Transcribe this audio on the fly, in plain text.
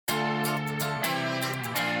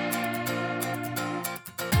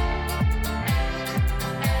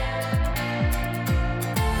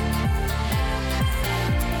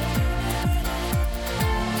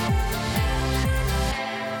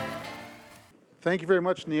Thank you very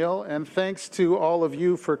much, Neil, and thanks to all of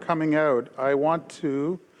you for coming out. I want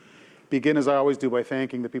to begin, as I always do, by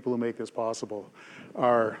thanking the people who make this possible.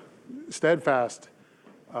 Our steadfast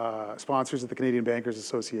sponsors at the Canadian Bankers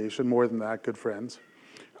Association, more than that, good friends.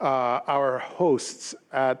 Our hosts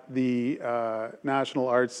at the National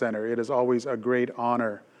Arts Centre. It is always a great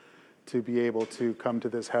honor to be able to come to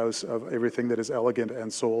this house of everything that is elegant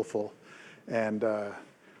and soulful and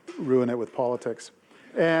ruin it with politics.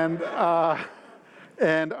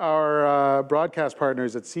 And our broadcast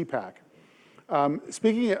partners at CPAC.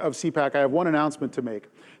 Speaking of CPAC, I have one announcement to make.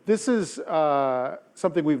 This is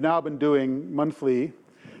something we've now been doing monthly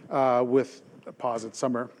with a pause at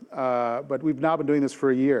summer, but we've now been doing this for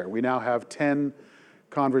a year. We now have 10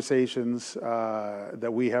 conversations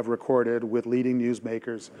that we have recorded with leading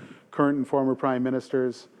newsmakers, current and former prime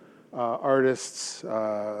ministers, artists,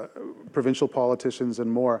 provincial politicians,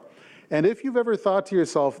 and more. And if you've ever thought to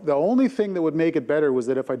yourself, the only thing that would make it better was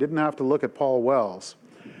that if I didn't have to look at Paul Wells,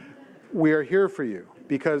 we are here for you,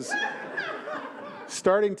 because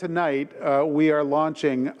starting tonight, we are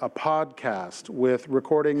launching a podcast with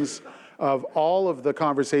recordings of all of the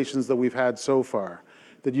conversations that we've had so far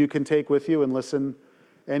that you can take with you and listen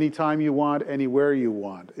anytime you want, anywhere you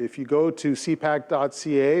want. If you go to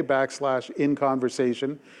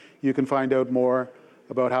cpac.ca/inconversation, you can find out more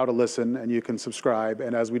about how to listen, and you can subscribe.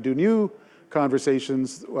 And as we do new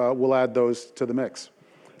conversations, we'll add those to the mix,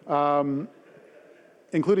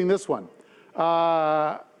 including this one.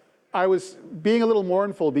 I was being a little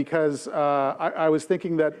mournful because I was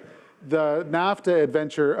thinking that the NAFTA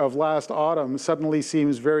adventure of last autumn suddenly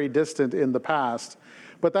seems very distant in the past,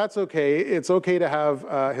 but that's okay. It's okay to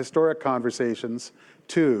have historic conversations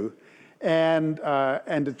too, and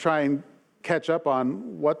to try and catch up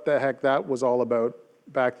on what the heck that was all about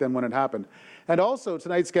back then when it happened. And also,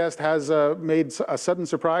 tonight's guest has made a sudden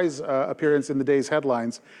surprise appearance in the day's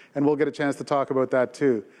headlines, and we'll get a chance to talk about that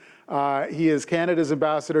too. He is Canada's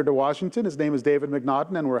ambassador to Washington. His name is David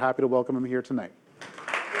McNaughton, and we're happy to welcome him here tonight.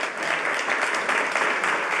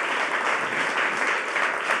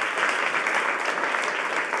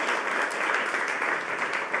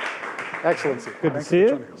 Excellency. Good to see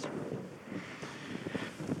you.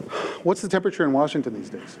 What's the temperature in Washington these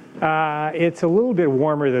days? It's a little bit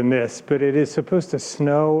warmer than this, but it is supposed to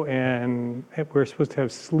snow, and we're supposed to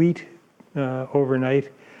have sleet overnight,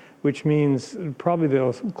 which means probably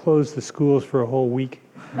they'll close the schools for a whole week.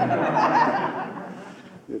 They're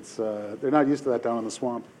not used to that down in the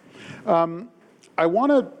swamp. I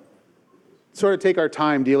want to sort of take our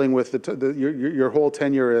time dealing with your whole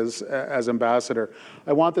tenure as ambassador.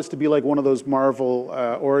 I want this to be like one of those Marvel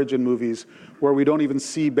origin movies where we don't even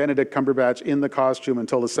see Benedict Cumberbatch in the costume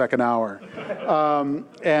until the second hour.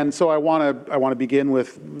 And so I want to begin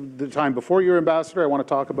with the time before you were ambassador. I want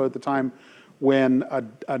to talk about the time when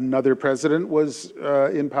another president was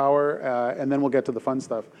in power, and then we'll get to the fun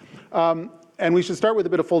stuff. And we should start with a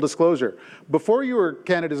bit of full disclosure. Before you were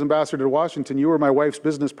Canada's ambassador to Washington, you were my wife's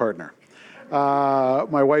business partner.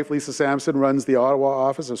 My wife, Lisa Sampson, runs the Ottawa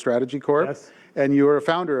office of Strategy Corp, yes. And you are a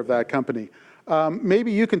founder of that company.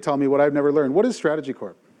 Maybe you can tell me what I've never learned. What is Strategy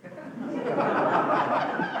Corp?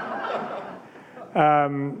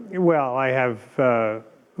 Well, I have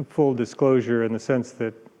full disclosure in the sense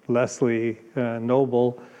that Leslie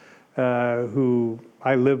Noble, who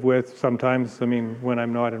I live with sometimes, when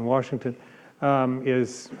I'm not in Washington,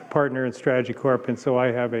 is partner in Strategy Corp, and so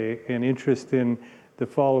I have an interest in the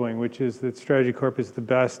following, which is that Strategy Corp is the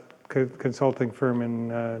best consulting firm in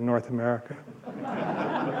North America.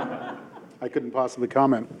 I couldn't possibly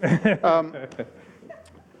comment.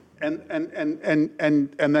 And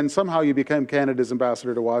then somehow you became Canada's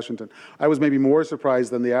ambassador to Washington. I was maybe more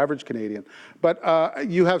surprised than the average Canadian. But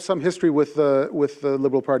you have some history with the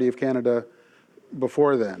Liberal Party of Canada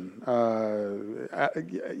before then,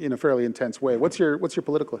 in a fairly intense way. What's your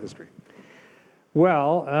political history?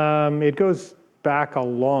 Well, it goes back a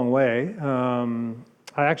long way.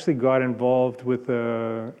 I actually got involved with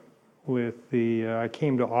the. I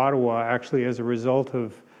came to Ottawa actually as a result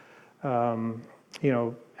of,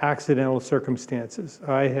 accidental circumstances.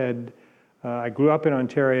 I grew up in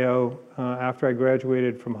Ontario. After I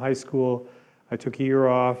graduated from high school, I took a year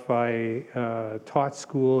off. I taught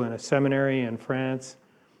school in a seminary in France.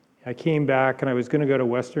 I came back and I was going to go to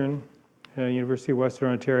University of Western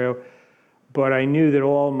Ontario, but I knew that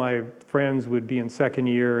all my friends would be in second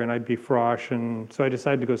year and I'd be frosh, and so I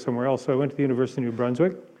decided to go somewhere else. So I went to the University of New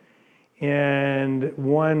Brunswick. And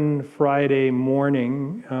one Friday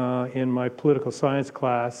morning in my political science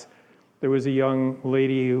class, there was a young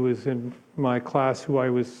lady who was in my class who I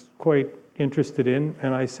was quite interested in.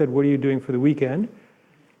 And I said, "What are you doing for the weekend?"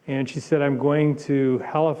 And she said, I'm going to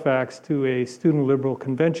Halifax to a student liberal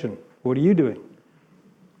convention. What are you doing?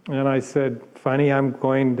 And I said, funny, I'm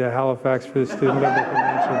going to Halifax for the student liberal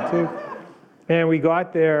convention too. And we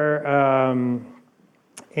got there,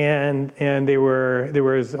 and there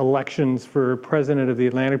was elections for president of the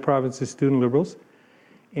Atlantic Province's Student Liberals.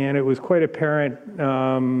 And it was quite apparent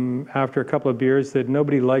after a couple of beers that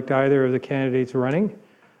nobody liked either of the candidates running.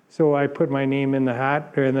 So I put my name in the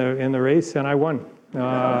hat, or in the race, and I won.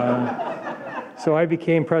 So I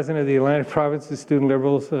became president of the Atlantic Province's Student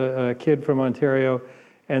Liberals, a kid from Ontario.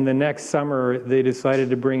 And the next summer, they decided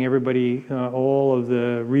to bring everybody, all of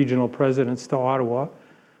the regional presidents, to Ottawa.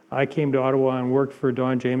 I came to Ottawa and worked for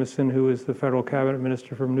Don Jamieson, who was the federal cabinet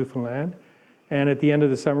minister from Newfoundland. And at the end of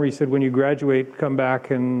the summer, he said, when you graduate, come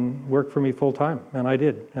back and work for me full time. And I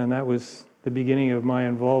did. And that was the beginning of my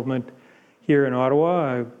involvement here in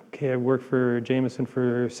Ottawa. I worked for Jamieson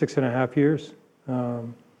for 6.5 years.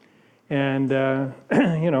 You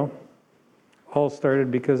know, all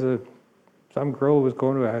started because of some girl who was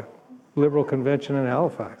going to a liberal convention in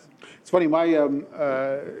Halifax. It's funny, my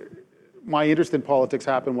interest in politics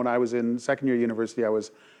happened when I was in second year university. I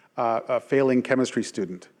was a failing chemistry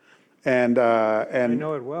student. And I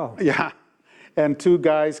know it well. Yeah. And two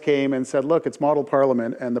guys came and said, look, it's model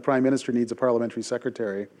parliament and the prime minister needs a parliamentary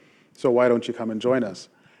secretary. So why don't you come and join us?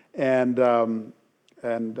 And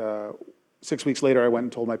 6 weeks later, I went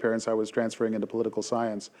and told my parents I was transferring into political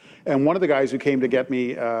science. And one of the guys who came to get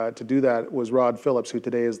me to do that was Rod Phillips, who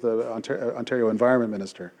today is the Ontario Environment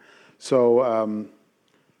Minister. So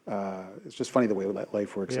it's just funny the way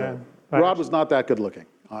life works out. Rod was not that good looking,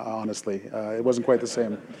 honestly. It wasn't quite the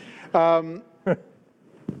same.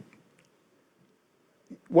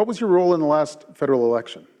 What was your role in the last federal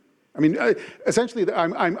election? I mean, essentially,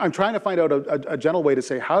 I'm trying to find out a gentle way to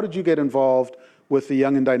say, how did you get involved with the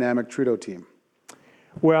young and dynamic Trudeau team?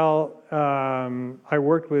 Well, I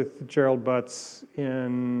worked with Gerald Butts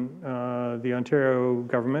in the Ontario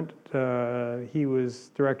government. He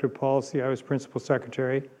was director of policy. I was principal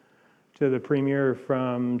secretary to the premier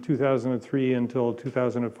from 2003 until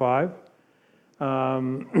 2005.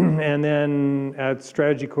 And then at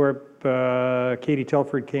Strategy Corp, Katie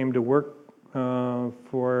Telford came to work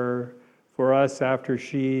for us after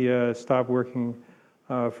she stopped working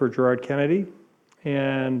for Gerard Kennedy.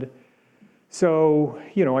 And so,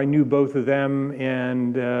 you know, I knew both of them,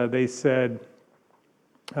 and they said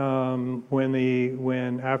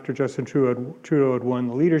when after Justin Trudeau had won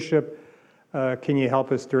the leadership, can you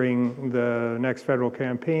help us during the next federal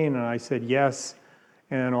campaign? And I said yes.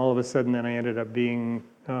 And all of a sudden, then I ended up being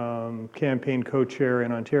campaign co-chair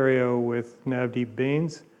in Ontario with Navdeep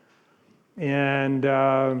Bains. And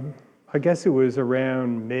I guess it was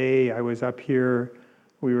around May, I was up here.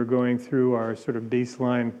 We were going through our sort of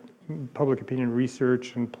baseline public opinion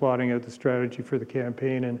research and plotting out the strategy for the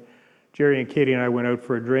campaign. And Jerry and Katie and I went out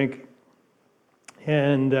for a drink.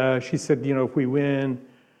 And she said, you know, if we win,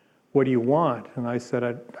 what do you want? And I said,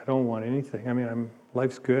 I don't want anything. I mean,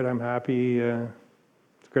 life's good. I'm happy.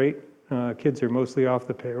 It's great. Kids are mostly off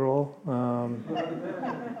the payroll,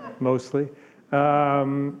 mostly.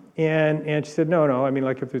 And she said, no. I mean,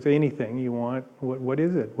 like, if there's anything you want, what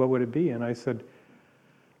is it? What would it be? And I said,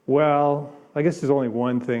 well, I guess there's only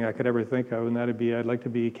one thing I could ever think of, and that'd be I'd like to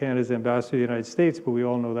be Canada's ambassador to the United States, but we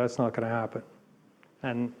all know that's not going to happen.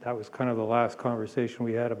 And that was kind of the last conversation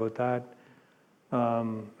we had about that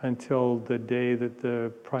until the day that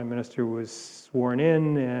the Prime Minister was sworn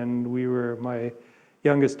in, and my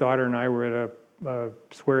youngest daughter and I were at a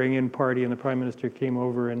swearing-in party, and the Prime Minister came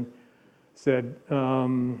over and said,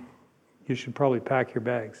 you should probably pack your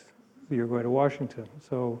bags. You're going to Washington.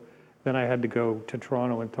 So then I had to go to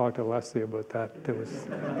Toronto and talk to Leslie about that.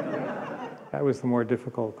 That was the more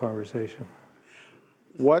difficult conversation.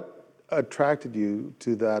 What attracted you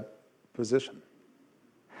to that position?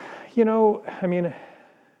 You know, I mean,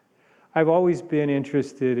 I've always been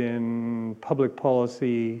interested in public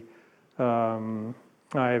policy.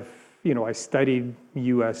 I studied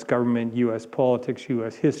U.S. government, U.S. politics,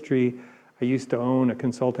 U.S. history. I used to own a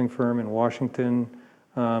consulting firm in Washington.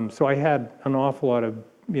 So I had an awful lot of,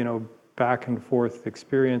 back and forth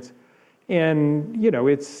experience. And,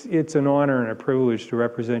 it's an honor and a privilege to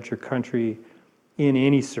represent your country in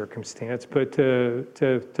any circumstance. But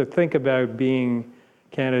to think about being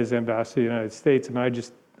Canada's ambassador to the United States, I mean,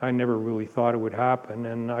 I never really thought it would happen.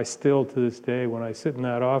 And I still, to this day, when I sit in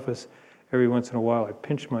that office, every once in a while, I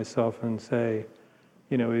pinch myself and say,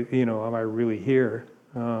 am I really here?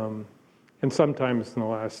 And sometimes in the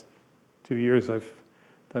last 2 years, I've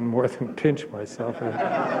done more than pinch myself.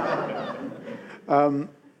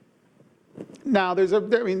 Now,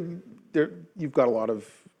 you've got a lot of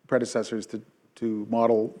predecessors to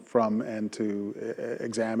model from and to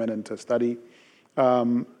examine and to study.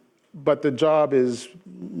 But the job is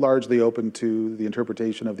largely open to the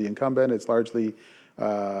interpretation of the incumbent. It's largely,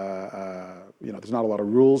 there's not a lot of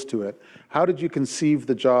rules to it. How did you conceive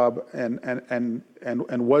the job, and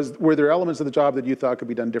were there elements of the job that you thought could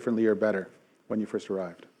be done differently or better when you first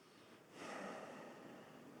arrived?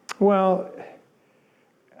 Well,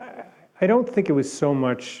 I don't think it was so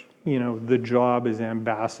much, the job as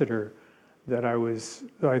ambassador that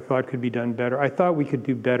I thought could be done better. I thought we could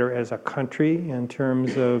do better as a country in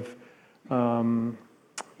terms of, I'm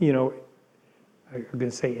going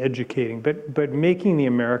to say educating, but making the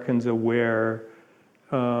Americans aware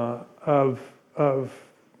of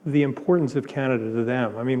the importance of Canada to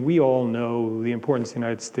them. I mean, we all know the importance of the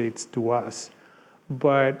United States to us,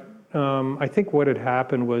 but I think what had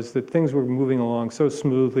happened was that things were moving along so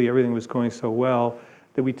smoothly, everything was going so well,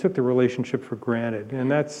 that we took the relationship for granted.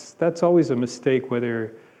 And that's always a mistake,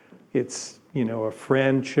 whether it's a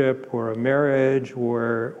friendship or a marriage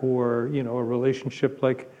or a relationship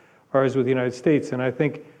like ours with the United States. And I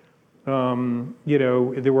think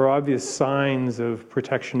there were obvious signs of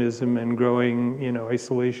protectionism and growing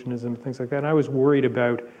isolationism, things like that. And I was worried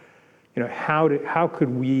about how could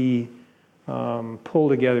we pull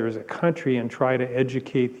together as a country and try to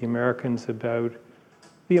educate the Americans about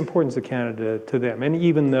the importance of Canada to them. And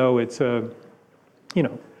even though it's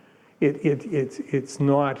it's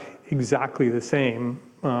not exactly the same,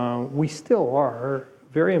 we still are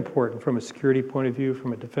very important from a security point of view,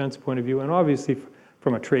 from a defense point of view, and obviously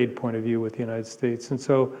from a trade point of view with the United States. And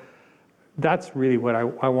so that's really what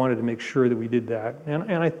I wanted to make sure that we did that.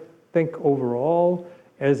 And I think overall,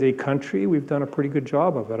 as a country, we've done a pretty good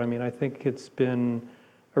job of it. I mean, I think it's been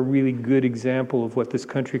a really good example of what this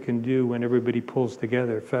country can do when everybody pulls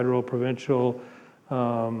together, federal, provincial,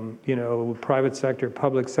 private sector,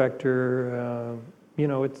 public sector.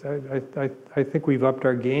 I think we've upped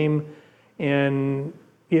our game, and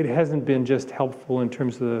it hasn't been just helpful in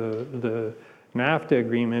terms of the NAFTA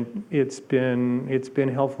agreement. It's been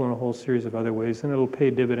helpful in a whole series of other ways, and it'll pay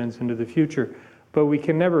dividends into the future. But we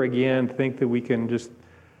can never again think that we can just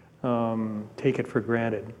take it for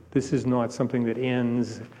granted. This is not something that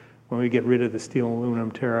ends when we get rid of the steel and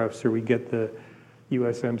aluminum tariffs or we get the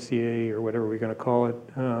USMCA or whatever we're going to call it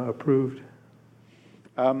approved.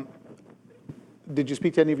 Did you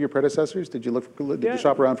speak to any of your predecessors? Did you you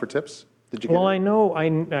shop around for tips? Did you? Well, I know a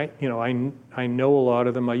lot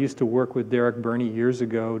of them. I used to work with Derek Burney years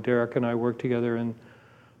ago. Derek and I worked together in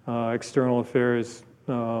external affairs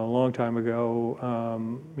a long time ago.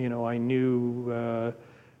 I knew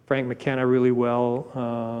Frank McKenna really well,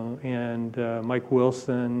 and Mike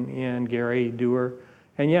Wilson and Gary Dewar.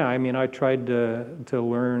 And yeah, I mean, I tried to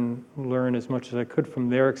learn as much as I could from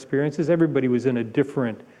their experiences. Everybody was in a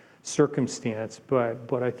different circumstance,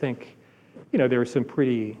 but I think, there were some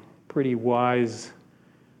pretty wise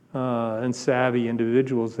and savvy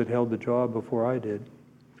individuals that held the job before I did.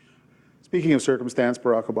 Speaking of circumstance,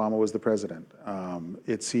 Barack Obama was the president.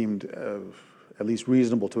 It seemed at least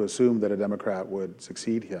reasonable to assume that a Democrat would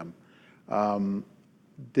succeed him.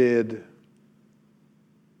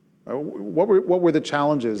 What were the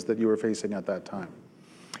challenges that you were facing at that time?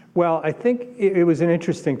 Well, I think it was an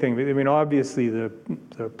interesting thing. I mean, obviously, the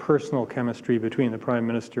personal chemistry between the Prime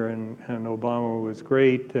Minister and Obama was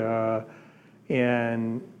great, but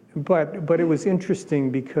it was interesting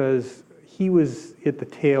because he was at the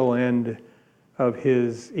tail end of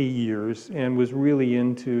his 8 years and was really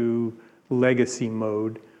into legacy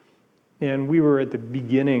mode, and we were at the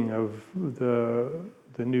beginning of the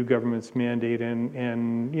new government's mandate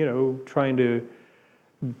and trying to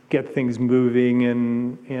get things moving,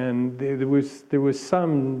 and there was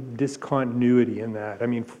some discontinuity in that. I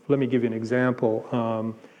mean, let me give you an example.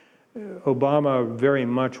 Obama very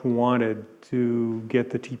much wanted to get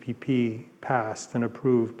the TPP passed and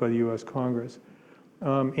approved by the U.S. Congress,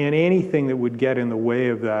 and anything that would get in the way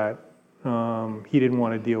of that, he didn't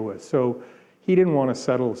want to deal with. So he didn't want to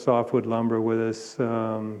settle softwood lumber with us.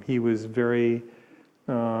 He was very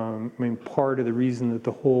part of the reason that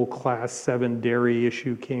the whole Class 7 dairy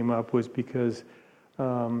issue came up was because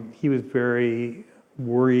he was very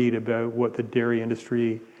worried about what the dairy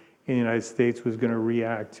industry in the United States was going to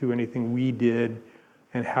react to anything we did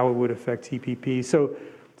and how it would affect TPP. So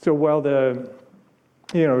while it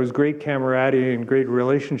was great camaraderie and great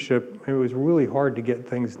relationship, it was really hard to get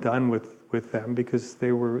things done with them because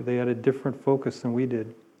they had a different focus than we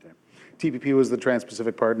did. Okay. TPP was the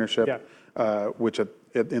Trans-Pacific Partnership. Yeah. Which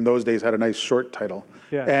in those days had a nice short title.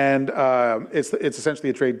 Yeah. And it's essentially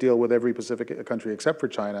a trade deal with every Pacific country except for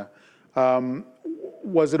China.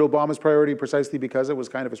 Was it Obama's priority precisely because it was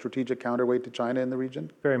kind of a strategic counterweight to China in the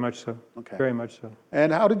region? Very much so. Okay. Very much so.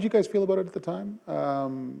 And how did you guys feel about it at the time?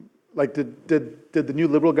 Like, did the new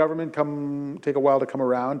Liberal government take a while to come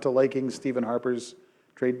around to liking Stephen Harper's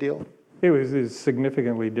trade deal? It was a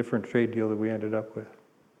significantly different trade deal that we ended up with.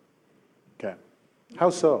 Okay. How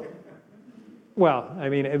so? Well, I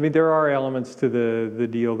mean, there are elements to the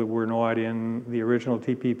deal that were not in the original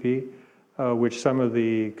TPP, which some of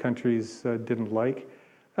the countries didn't like.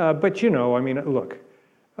 But, you know, I mean, look,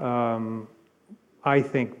 I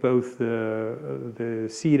think both the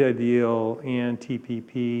CETA deal and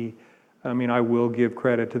TPP, I mean, I will give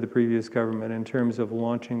credit to the previous government in terms of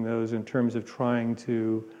launching those, in terms of trying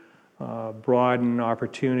to broaden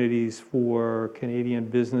opportunities for Canadian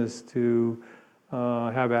business to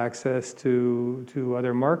have access to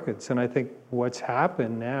other markets. And I think what's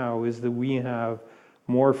happened now is that we have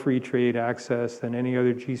more free trade access than any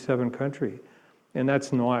other G7 country. And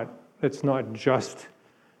that's not just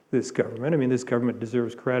this government. I mean, this government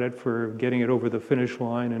deserves credit for getting it over the finish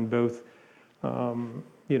line in both,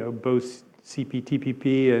 you know, both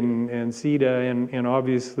CPTPP and CETA, and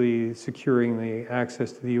obviously securing the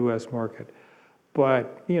access to the U.S. market.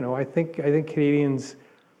 But, you know, I think Canadians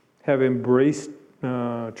have embraced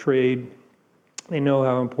trade. They know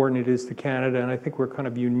how important it is to Canada, and I think we're kind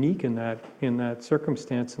of unique in that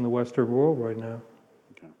circumstance in the Western world right now.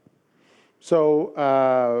 Okay.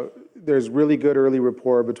 So there's really good early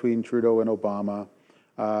rapport between Trudeau and Obama.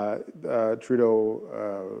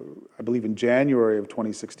 Trudeau, I believe in January of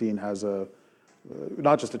 2016, has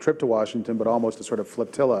not just a trip to Washington, but almost a sort of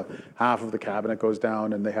flotilla. Half of the cabinet goes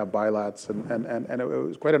down and they have bilats, and it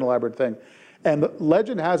was quite an elaborate thing. And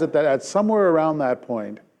legend has it that at somewhere around that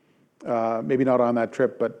point, maybe not on that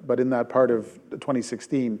trip, but in that part of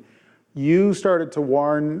 2016, you started to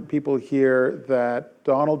warn people here that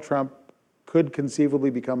Donald Trump could conceivably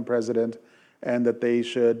become president and that they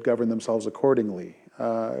should govern themselves accordingly.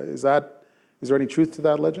 Is there any truth to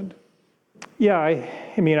that legend? Yeah,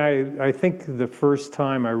 I think the first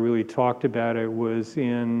time I really talked about it was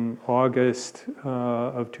in August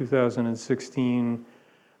of 2016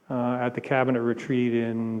 at the cabinet retreat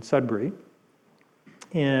in Sudbury.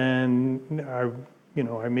 And I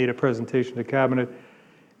made a presentation to cabinet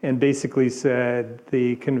and basically said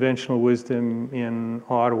the conventional wisdom in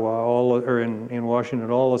Ottawa, in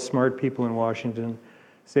Washington, all the smart people in Washington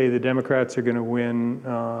say the Democrats are going to win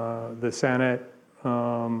the Senate,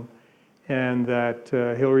 and that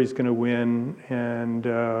Hillary's going to win. And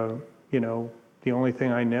the only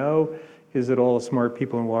thing I know is that all the smart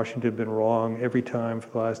people in Washington have been wrong every time for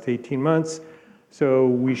the last 18 months. So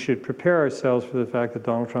we should prepare ourselves for the fact that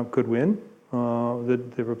Donald Trump could win,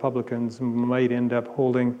 that the Republicans might end up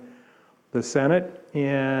holding the Senate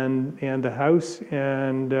and the House,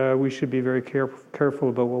 and we should be very careful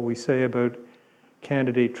about what we say about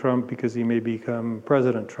candidate Trump because he may become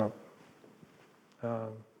President Trump.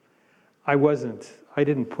 I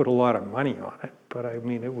didn't put a lot of money on it, but I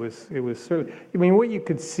mean, it was certainly, I mean, what you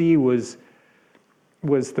could see was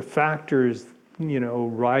the factors,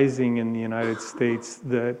 rising in the United States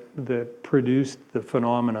that produced the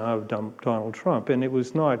phenomena of Donald Trump. And it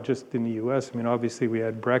was not just in the US. I mean, obviously we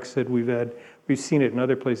had Brexit, we've seen it in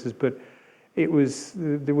other places, but there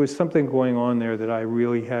was something going on there that I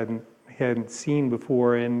really hadn't seen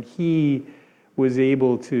before. And he was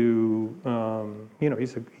able to,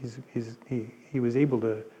 he was able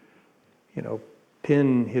to,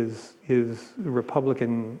 pin his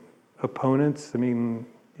Republican opponents. I mean,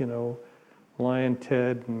 Lion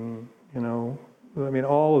Ted, and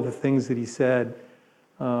all of the things that he said.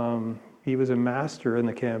 He was a master in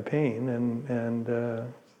the campaign,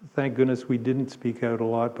 and thank goodness we didn't speak out a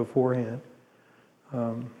lot beforehand.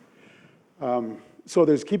 So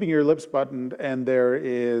there's keeping your lips buttoned, and there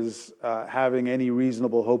is having any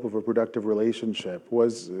reasonable hope of a productive relationship.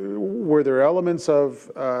 Were there elements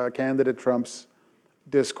of candidate Trump's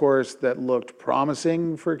discourse that looked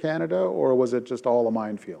promising for Canada, or was it just all a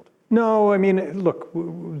minefield? No, I mean, look,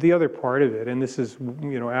 the other part of it, and this is,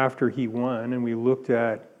 after he won, and we looked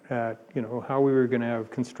at how we were going to have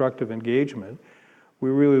constructive engagement.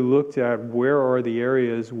 We really looked at where are the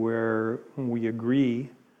areas where we agree,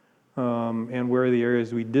 and where are the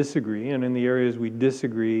areas we disagree. And in the areas we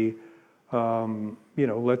disagree,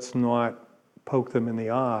 let's not poke them in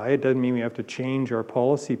the eye. It doesn't mean we have to change our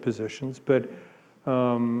policy positions, but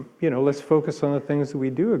let's focus on the things that we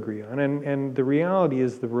do agree on. And the reality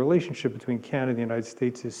is the relationship between Canada and the United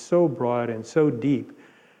States is so broad and so deep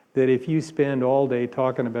that if you spend all day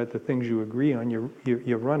talking about the things you agree on,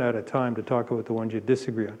 you run out of time to talk about the ones you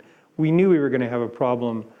disagree on. We knew we were going to have a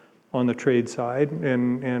problem on the trade side,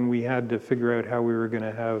 and we had to figure out how we were going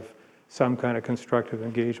to have some kind of constructive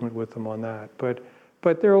engagement with them on that.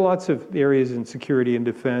 But there are lots of areas in security and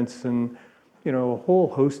defense, and a whole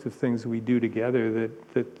host of things we do together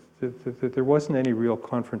that there wasn't any real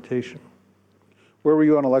confrontation. Where were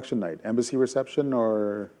you on election night? Embassy reception,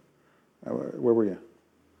 or where were you?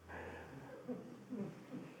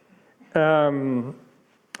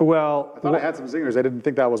 Well, I thought I had some zingers. I didn't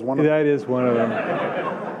think that was one of them. that is one of them.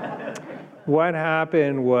 What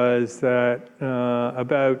happened was that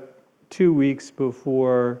about 2 weeks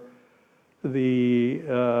before the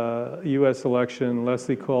U.S. election,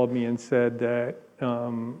 Leslie called me and said that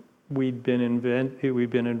we'd been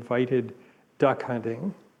invited duck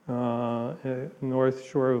hunting north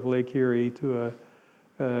shore of Lake Erie to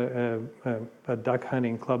a duck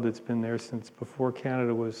hunting club that's been there since before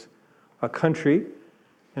Canada was a country,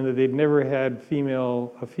 and that they'd never had a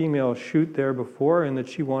female shoot there before, and that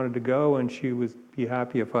she wanted to go, and she would be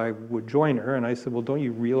happy if I would join her. And I said, well, don't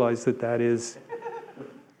you realize that is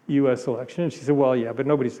U.S. election? And she said, well, yeah, but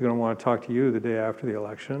nobody's going to want to talk to you the day after the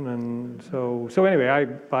election. And so anyway,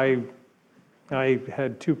 I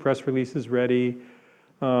had 2 press releases ready,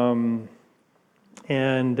 one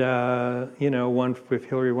if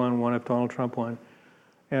Hillary won, one if Donald Trump won.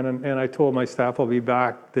 And I told my staff I'll be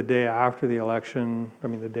back the day after the election.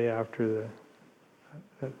 The day after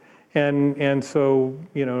and so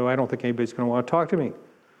I don't think anybody's going to want to talk to me.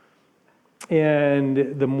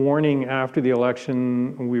 And the morning after the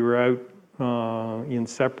election, we were out in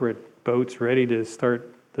separate boats, ready to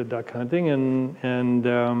start the duck hunting, and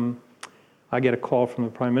I get a call from the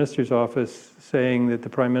Prime Minister's office saying that the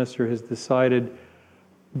Prime Minister has decided,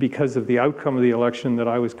 because of the outcome of the election, that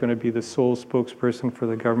I was going to be the sole spokesperson for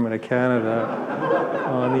the Government of Canada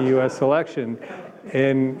on the U.S. election.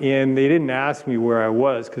 And they didn't ask me where I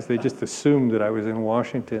was, because they just assumed that I was in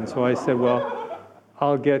Washington. So I said, well,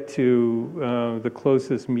 I'll get to the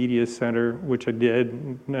closest media center, which I did.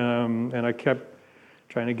 And I kept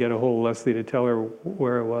trying to get a hold of Leslie to tell her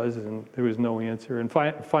where it was, and there was no answer. And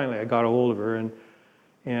finally, I got a hold of her, and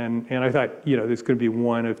I thought, there's going to be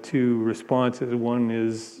one of 2 responses. One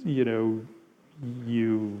is,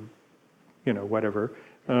 whatever.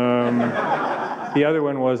 The other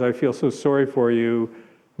one was, I feel so sorry for you.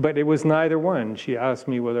 But it was neither one. She asked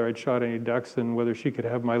me whether I'd shot any ducks and whether she could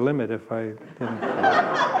have my limit if I didn't.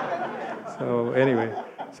 So anyway,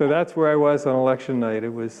 so that's where I was on election night.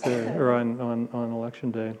 It was, or on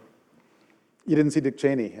election day. You didn't see Dick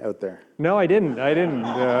Cheney out there? No, I didn't. No,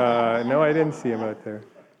 I didn't see him out there.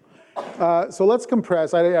 So let's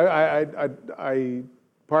compress. Part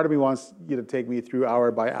of me wants you to take me through hour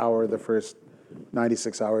by hour the first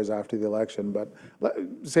 96 hours after the election, but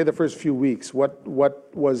say the first few weeks. What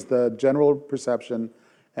was the general perception,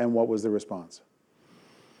 and what was the response?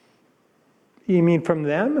 You mean from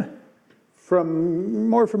them?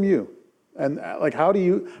 More from you, and how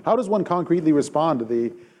does one concretely respond to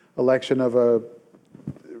the election of a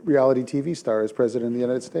reality TV star as president of the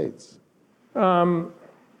United States?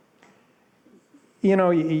 You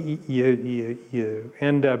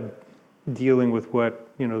end up dealing with what,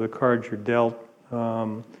 the cards you're dealt.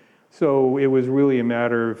 So it was really a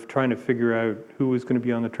matter of trying to figure out who was going to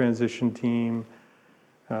be on the transition team,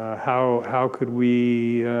 how could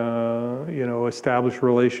we, establish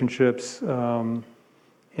relationships, and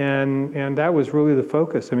that was really the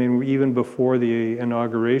focus. Even before the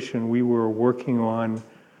inauguration, we were working on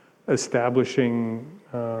establishing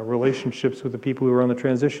relationships with the people who were on the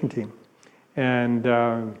transition team, and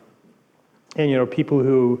people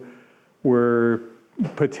who were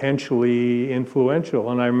potentially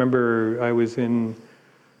influential. And I remember I was in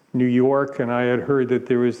New York, and I had heard that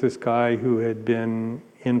there was this guy who had been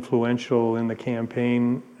influential in the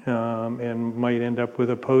campaign and might end up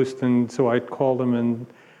with a post. And so I called him and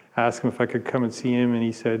asked him if I could come and see him, and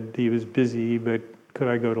he said he was busy, but could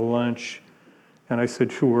I go to lunch? And I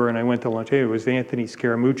said, sure, and I went to lunch. Hey, it was Anthony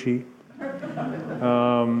Scaramucci.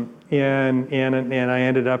 And I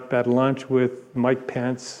ended up at lunch with Mike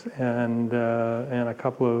Pence and a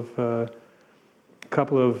couple of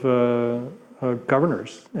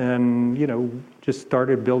governors, and just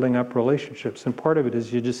started building up relationships. And part of it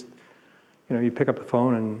is you just you pick up the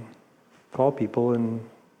phone and call people and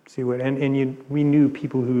see what. We knew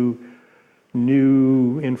people who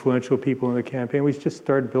knew influential people in the campaign. We just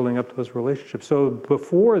started building up those relationships. So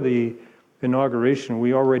before the inauguration,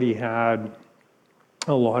 we already had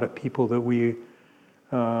a lot of people that we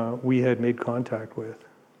had made contact with.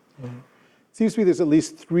 It seems to me there's at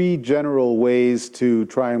least 3 general ways to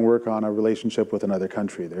try and work on a relationship with another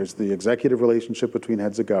country. There's the executive relationship between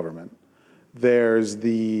heads of government. There's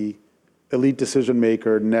the elite decision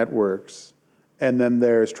maker networks, and then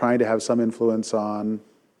there's trying to have some influence on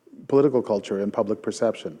political culture and public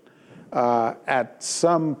perception. At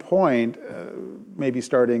some point, maybe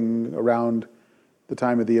starting around the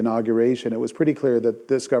time of the inauguration, it was pretty clear that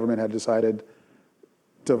this government had decided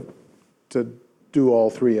to do all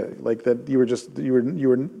three. Like that, there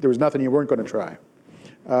was nothing you weren't going to try.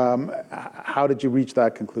 How did you reach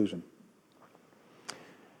that conclusion?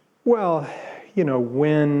 Well, you know,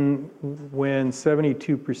 when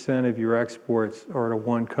 72% of your exports are to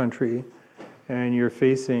one country and you're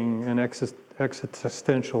facing an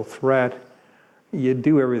existential threat, you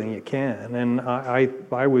do everything you can. And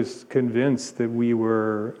I was convinced that we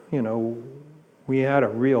were, you know, we had a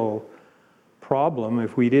real problem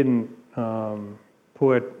if we didn't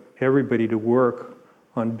put everybody to work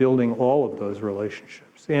on building all of those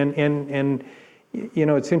relationships. And you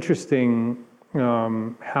know, it's interesting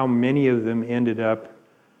how many of them ended up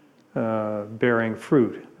bearing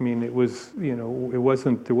fruit. I mean, it was, you know, there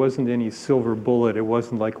wasn't any silver bullet. It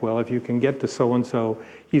wasn't like, well, if you can get to so-and-so,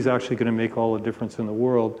 he's actually going to make all the difference in the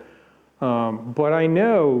world. But I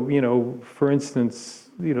know, you know, for instance,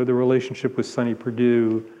 you know, the relationship with Sonny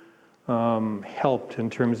Perdue helped in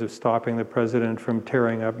terms of stopping the president from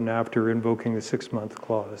tearing up NAFTA, invoking the 6-month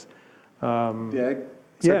clause. The Ag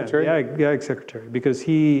Secretary? Yeah, Ag Secretary, because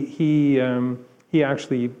he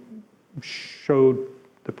actually showed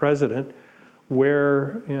the president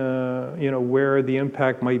where you know, where the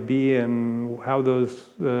impact might be and how those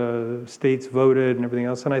states voted and everything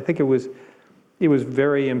else. And I think it was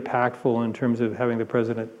very impactful in terms of having the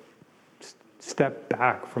president step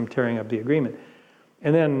back from tearing up the agreement.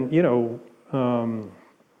 And then, you know,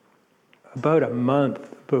 about a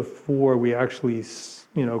month before we actually,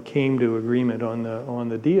 you know, came to agreement on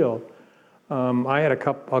the deal, I had a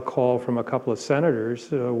call from a couple of senators,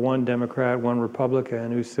 one Democrat, one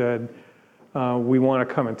Republican, who said, we want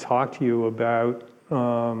to come and talk to you about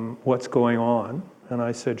what's going on. And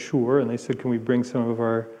I said, sure. And they said, can we bring some of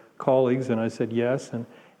our colleagues? And I said, yes. And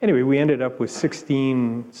anyway, we ended up with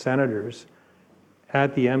 16 senators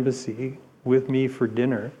at the embassy with me for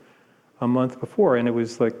dinner a month before. And it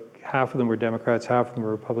was like half of them were Democrats, half of them were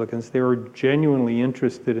Republicans. They were genuinely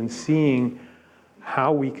interested in seeing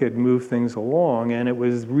how we could move things along. And it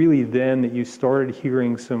was really then that you started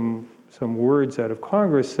hearing some words out of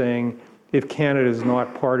Congress saying, if Canada is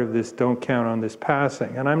not part of this, don't count on this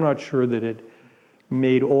passing. And I'm not sure that it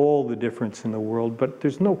made all the difference in the world, but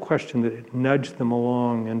there's no question that it nudged them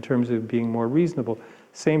along in terms of being more reasonable.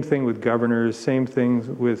 Same thing with governors, same things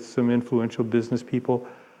with some influential business people.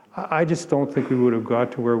 I just don't think we would have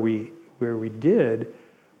got to where we did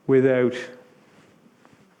without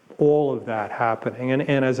all of that happening.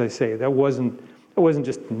 And as I say, that wasn't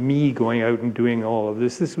just me going out and doing all of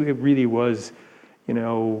this. It really was, you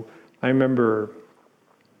know, I remember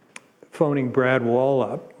phoning Brad Wall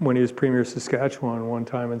up when he was Premier of Saskatchewan one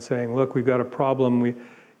time and saying, look, we've got a problem.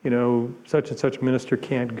 You know, such and such minister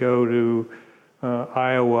can't go to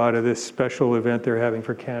Iowa to this special event they're having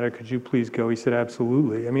for Canada. Could you please go? He said,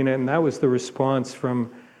 absolutely. I mean, and that was the response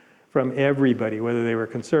from everybody, whether they were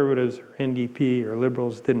conservatives or NDP or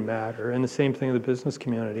liberals, didn't matter. And the same thing in the business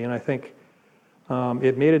community. And I think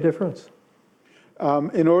it made a difference.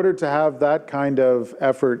 In order to have that kind of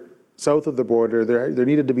effort south of the border, there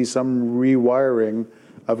needed to be some rewiring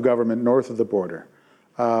of government north of the border.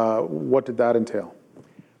 What did that entail?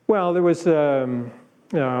 Well, there was, you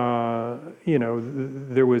know,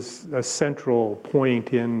 there was a central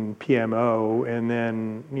point in PMO, and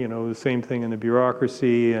then, you know, the same thing in the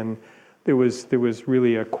bureaucracy, and there was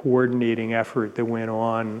really a coordinating effort that went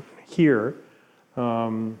on here.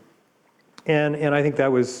 And I think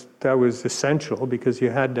that was essential because you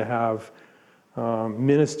had to have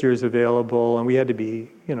ministers available, and we had to be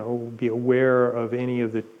aware of any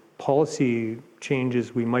of the policy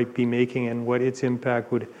changes we might be making and what its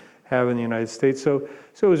impact would have in the United States. So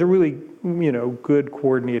it was a really, you know, good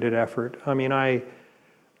coordinated effort. I mean, I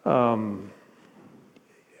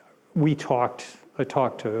talked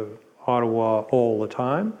to Ottawa all the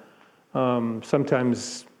time.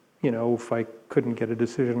 Sometimes, you know, if I couldn't get a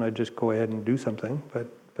decision, I'd just go ahead and do something. But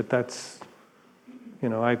that's, you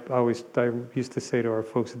know, I used to say to our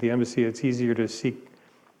folks at the embassy, it's easier to seek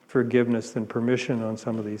forgiveness than permission on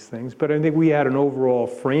some of these things. But I think we had an overall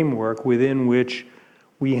framework within which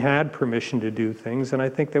we had permission to do things, and I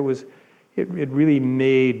think that was, it really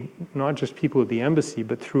made not just people at the embassy,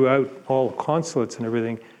 but throughout all the consulates and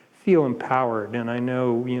everything, feel empowered. And I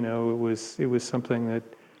know, you know, it was something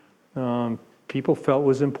that people felt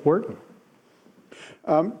was important.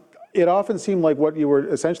 It often seemed like what you were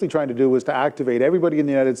essentially trying to do was to activate everybody in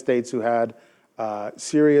the United States who had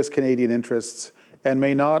serious Canadian interests and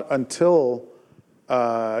may not, until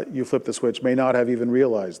you flip the switch, may not have even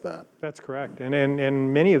realized that. That's correct.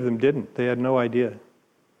 And many of them didn't. They had no idea.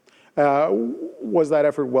 Was that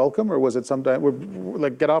effort welcome, or was it sometimes,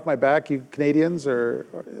 like, get off my back, you Canadians, or?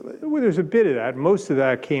 Well, there's a bit of that. Most of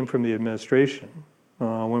that came from the administration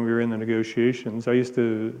when we were in the negotiations. I used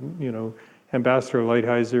to, Ambassador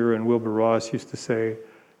Lighthizer and Wilbur Ross used to say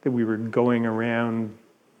that we were going around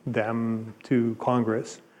them to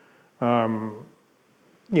Congress.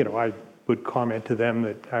 I would comment to them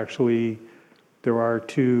that actually there are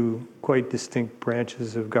two quite distinct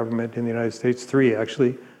branches of government in the United States, three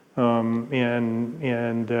actually,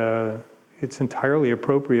 and it's entirely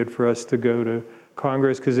appropriate for us to go to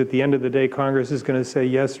Congress, because at the end of the day, Congress is going to say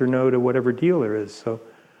yes or no to whatever deal there is. So,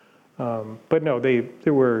 but no,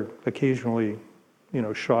 there were occasionally,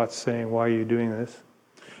 shots saying, "Why are you doing this?"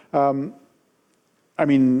 I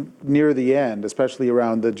mean, near the end, especially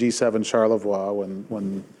around the G7 Charlevoix,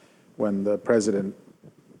 when the president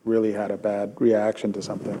really had a bad reaction to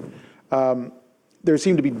something, there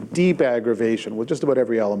seemed to be deep aggravation with just about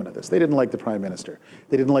every element of this. They didn't like the prime minister.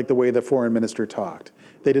 They didn't like the way the foreign minister talked.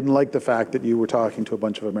 They didn't like the fact that you were talking to a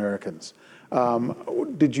bunch of Americans.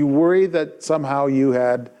 Did you worry that somehow you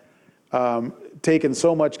had taken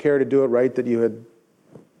so much care to do it right that you had,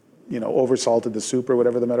 oversalted the soup, or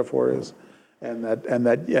whatever the metaphor is, and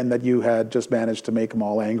that you had just managed to make them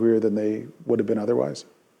all angrier than they would have been otherwise?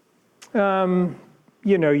 You're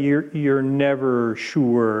never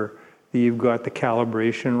sure that you've got the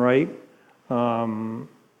calibration right.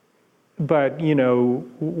 But,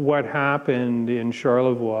 what happened in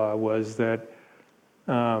Charlevoix was that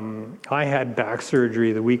I had back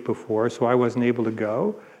surgery the week before, so I wasn't able to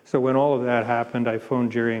go. So when all of that happened, I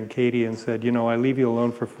phoned Jerry and Katie and said, I leave you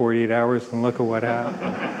alone for 48 hours and look at what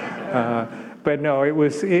happened. But no, it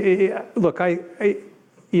was, look,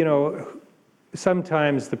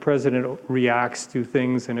 sometimes the president reacts to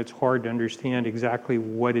things and it's hard to understand exactly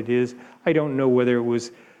what it is. I don't know whether it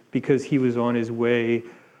was because he was on his way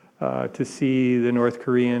to see the North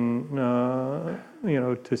Korean,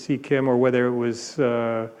 to see Kim, or whether it was,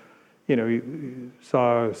 you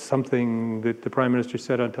saw something that the prime minister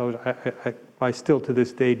said on television. I still to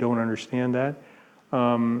this day don't understand that.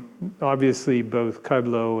 Obviously, both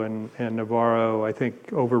Kudlow and Navarro, I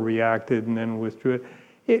think, overreacted and then withdrew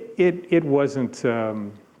it. It wasn't,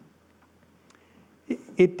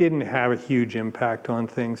 it didn't have a huge impact on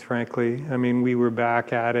things, frankly. I mean, we were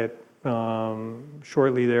back at it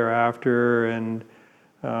shortly thereafter, and,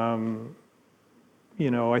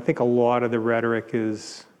 I think a lot of the rhetoric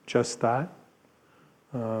is just that.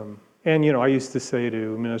 And, I used to say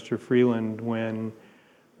to Minister Freeland when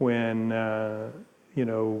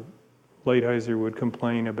Lighthizer would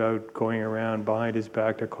complain about going around behind his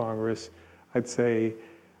back to Congress, I'd say,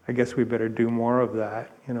 I guess we better do more of that,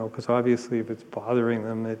 because obviously if it's bothering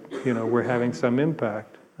them, that, we're having some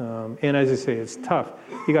impact. And as I say, it's tough.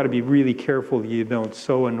 You got to be really careful that you don't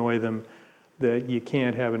so annoy them that you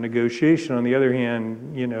can't have a negotiation. On the other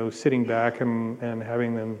hand, sitting back and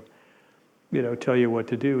having them, tell you what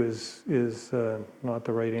to do is not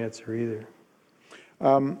the right answer either.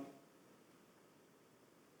 On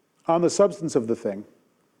the substance of the thing,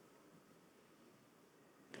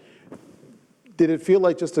 did it feel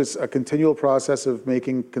like just a continual process of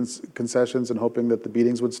making concessions and hoping that the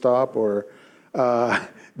beatings would stop, or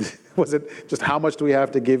was it just how much do we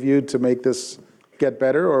have to give you to make this get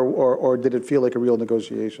better, or did it feel like a real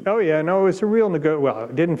negotiation? Oh yeah, no, it was a real well,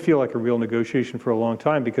 it didn't feel like a real negotiation for a long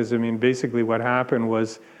time, because basically what happened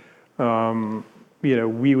was,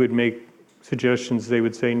 we would make suggestions, they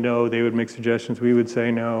would say no, they would make suggestions, we would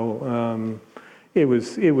say no. It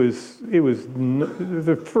was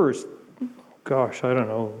the first, gosh, I don't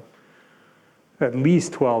know, at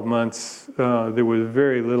least 12 months, there was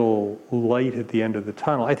very little light at the end of the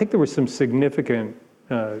tunnel. I think there were some significant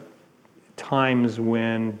times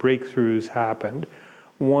when breakthroughs happened.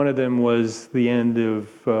 One of them was the end of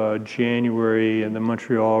January and the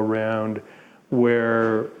Montreal round,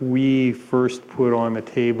 where we first put on the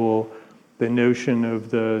table the notion of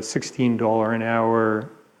the $16 an hour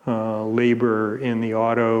labor in the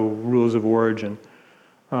auto rules of origin.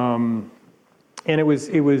 And it was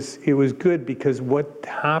good, because what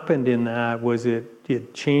happened in that was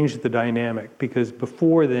it changed the dynamic, because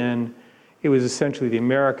before then it was essentially the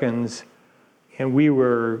Americans, and we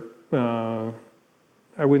were,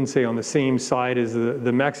 I wouldn't say on the same side as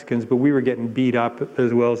the Mexicans, but we were getting beat up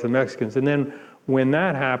as well as the Mexicans. And then when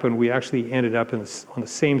that happened, we actually ended up on the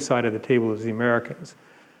same side of the table as the Americans.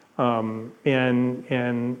 And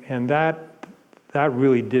that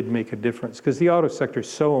really did make a difference, because the auto sector is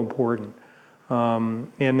so important.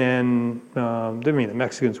 And then, I mean, the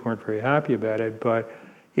Mexicans weren't very happy about it, but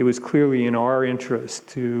it was clearly in our interest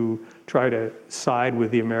to try to side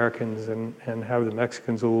with the Americans and have the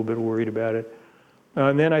Mexicans a little bit worried about it.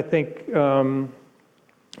 And then I think,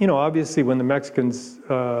 obviously when the Mexicans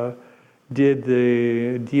did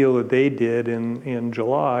the deal that they did in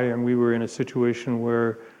July, and we were in a situation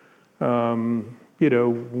where,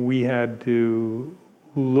 we had to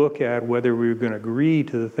look at whether we were going to agree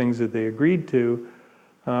to the things that they agreed to.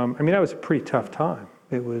 That was a pretty tough time.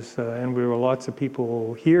 It was, and there were lots of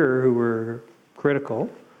people here who were critical.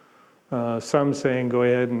 Some saying, go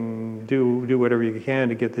ahead and do whatever you can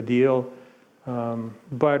to get the deal.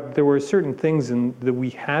 But there were certain things that we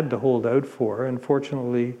had to hold out for. And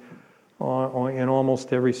fortunately, in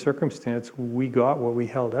almost every circumstance, we got what we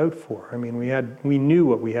held out for. We knew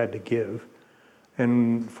what we had to give.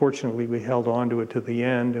 And fortunately, we held on to it to the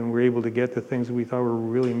end and were able to get the things that we thought were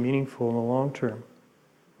really meaningful in the long term.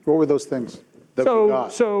 What were those things that we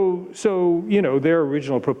got? So their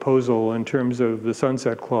original proposal in terms of the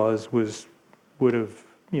sunset clause would have,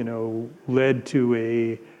 led to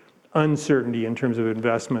a uncertainty in terms of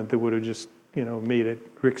investment that would have just, made it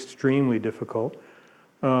extremely difficult.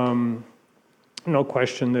 No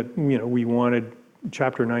question that, we wanted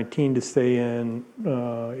Chapter 19 to stay in.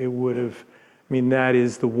 It would have, that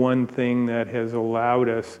is the one thing that has allowed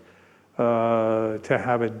us to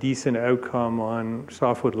have a decent outcome on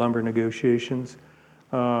softwood lumber negotiations.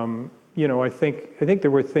 I think there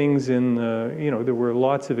were things there were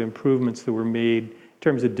lots of improvements that were made in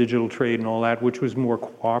terms of digital trade and all that, which was more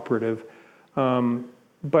cooperative.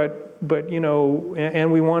 But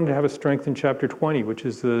and we wanted to have a strength in Chapter 20, which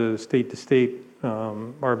is the state-to-state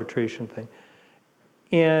arbitration thing.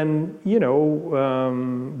 And,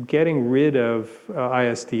 getting rid of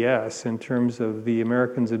ISDS in terms of the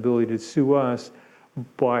Americans' ability to sue us,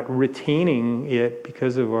 but retaining it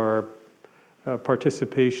because of our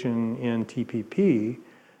participation in TPP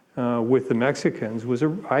with the Mexicans was,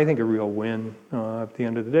 I think, a real win at the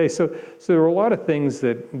end of the day. So there were a lot of things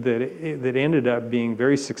that ended up being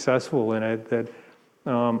very successful in it that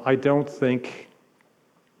I don't think,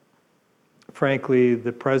 frankly,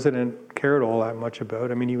 the president cared all that much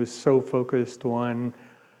about. He was so focused on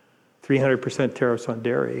 300% tariffs on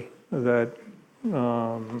dairy that, as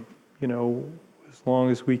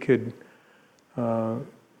long as we could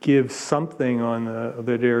give something on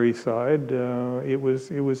the dairy side, it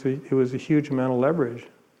was a huge amount of leverage.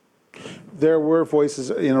 There were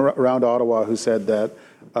voices around Ottawa who said that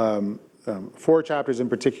 4 chapters in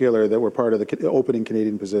particular that were part of the opening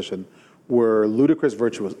Canadian position were ludicrous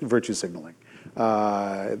virtue signaling.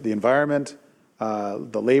 The environment,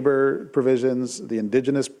 the labor provisions, the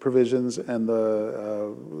indigenous provisions, and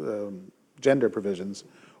the gender provisions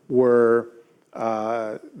were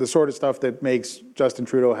the sort of stuff that makes Justin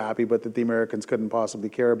Trudeau happy, but that the Americans couldn't possibly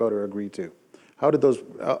care about or agree to. How did those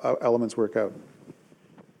elements work out?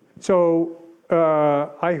 So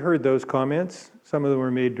I heard those comments. Some of them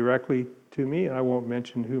were made directly to me. I won't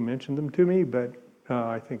mention who mentioned them to me, but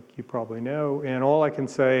I think you probably know. And all I can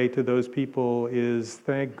say to those people is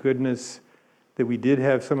thank goodness that we did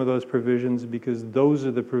have some of those provisions, because those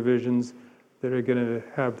are the provisions that are going to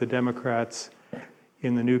have the Democrats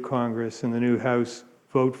in the new Congress and the new House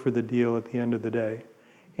vote for the deal at the end of the day.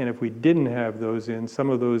 And if we didn't have those some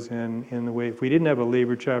of those in the way, if we didn't have a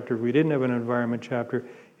labor chapter, if we didn't have an environment chapter,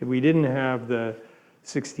 if we didn't have the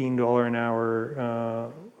 $16 an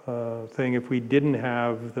hour thing, if we didn't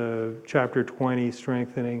have the Chapter 20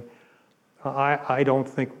 strengthening, I don't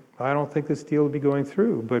think this deal would be going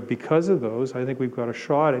through. But because of those, I think we've got a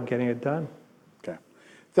shot at getting it done. Okay.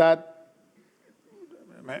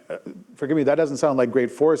 Forgive me, that doesn't sound like great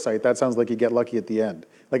foresight. That sounds like you get lucky at the end.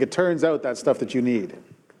 Like it turns out that's stuff that you need.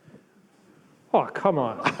 Oh, come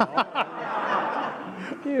on.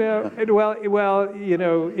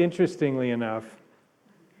 Interestingly enough,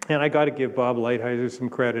 and I got to give Bob Lighthizer some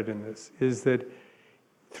credit in this, is that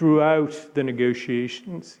throughout the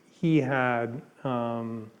negotiations, he wanted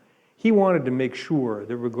to make sure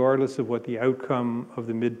that regardless of what the outcome of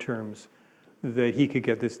the midterms, that he could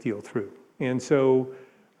get this deal through. And so,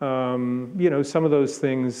 some of those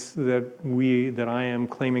things that I am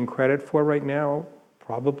claiming credit for right now,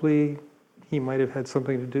 probably he might have had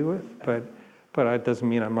something to do with, but that doesn't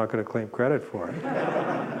mean I'm not going to claim credit for it.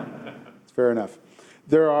 It's fair enough.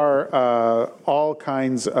 There are all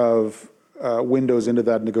kinds of windows into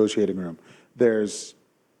that negotiating room. There's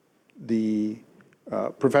the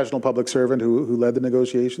professional public servant who led the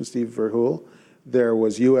negotiations, Steve Verhoeven. There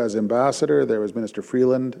was you as ambassador, there was Minister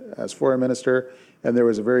Freeland as foreign minister, and there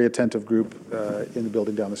was a very attentive group in the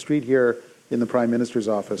building down the street here in the Prime Minister's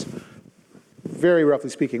office. very roughly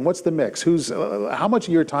speaking, what's the mix? How much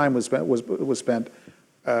of your time was spent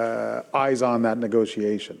eyes on that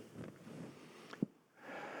negotiation?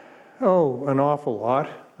 Oh, an awful lot.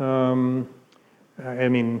 I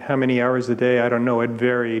mean, how many hours a day? I don't know. It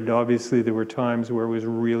varied. Obviously, there were times where it was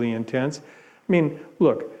really intense. I mean,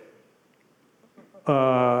 look,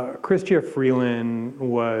 Chrystia Freeland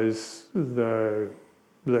was the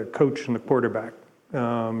coach and the quarterback.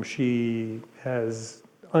 She has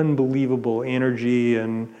unbelievable energy,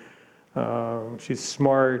 and she's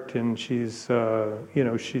smart, and she's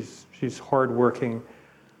she's hardworking.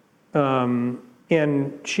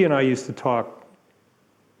 And she and I used to talk,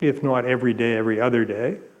 if not every day, every other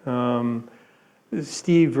day.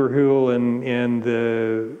 Steve Verhoeven and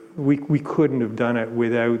we couldn't have done it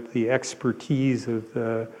without the expertise of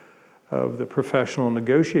the professional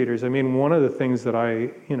negotiators. I mean, one of the things that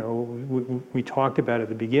we talked about at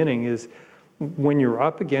the beginning is when you're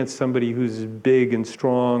up against somebody who's as big and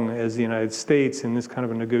strong as the United States in this kind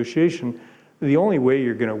of a negotiation, the only way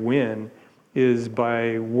you're going to win is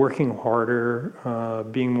by working harder,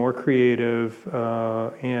 being more creative,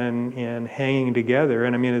 and hanging together.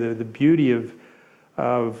 And I mean, the beauty of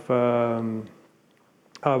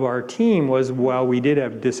our team was, while we did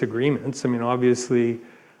have disagreements, I mean, obviously,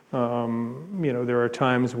 there are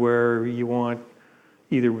times where you want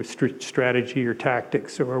either with strategy or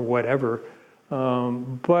tactics or whatever.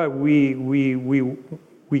 But when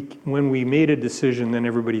we made a decision, then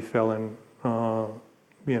everybody fell in,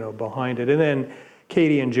 behind it. And then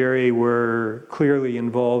Katie and Jerry were clearly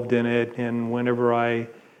involved in it. And whenever I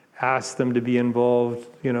asked them to be involved,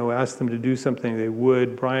 asked them to do something, they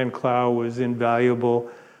would. Brian Clow was invaluable.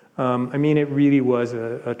 I mean, it really was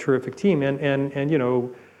a terrific team.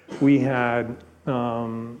 And we had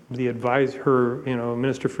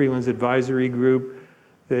Minister Freeland's advisory group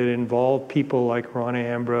that involved people like Ronna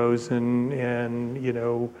Ambrose and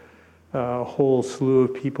a whole slew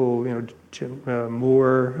of people,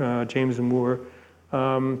 James Moore.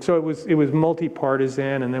 So it was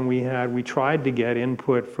multi-partisan, and then we tried to get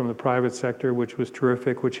input from the private sector, which was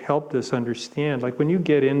terrific, which helped us understand. Like when you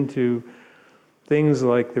get into things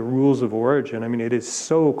like the rules of origin, I mean, it is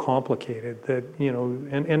so complicated that,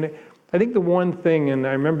 and I think the one thing, and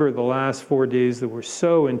I remember the last 4 days that were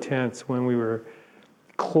so intense when we were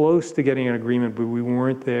close to getting an agreement, but we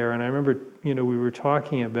weren't there. And I remember, we were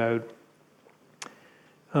talking about,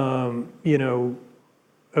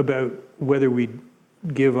 about whether we'd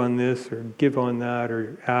give on this or give on that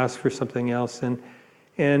or ask for something else. And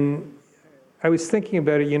I was thinking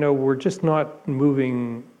about it, we're just not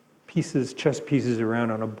moving chess pieces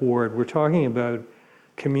around on a board. We're talking about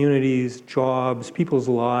communities, jobs, people's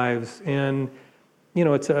lives, and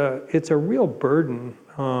it's a real burden,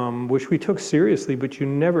 which we took seriously, but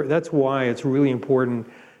that's why it's really important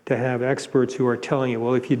to have experts who are telling you,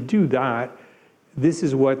 well, if you do that, this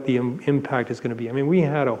is what the impact is going to be. I mean, we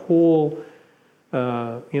had a whole,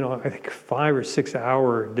 I think 5 or 6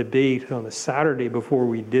 hour debate on the Saturday before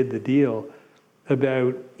we did the deal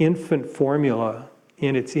about infant formula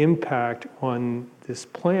and its impact on this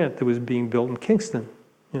plant that was being built in Kingston,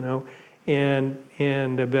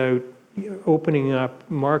 and about opening up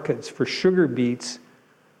markets for sugar beets,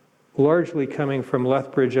 largely coming from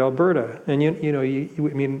Lethbridge, Alberta. And I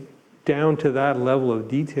mean, down to that level of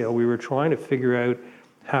detail, we were trying to figure out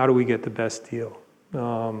how do we get the best deal.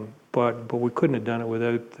 But we couldn't have done it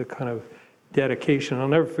without the kind of dedication. I'll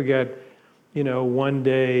never forget, one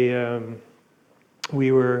day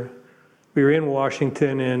we were in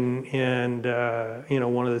Washington, and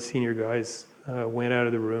one of the senior guys went out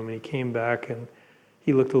of the room, and he came back and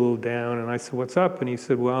he looked a little down, and I said, "What's up?" And he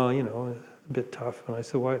said, "Well, a bit tough." And I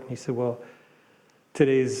said, "What?" And he said, "Well,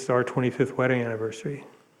 today's our 25th wedding anniversary.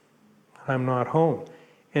 I'm not home."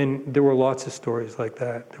 And there were lots of stories like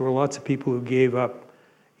that. There were lots of people who gave up,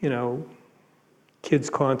 kids'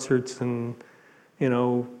 concerts and,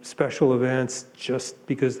 special events just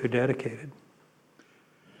because they're dedicated.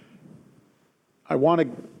 I want to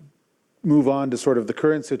move on to sort of the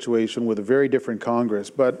current situation with a very different Congress,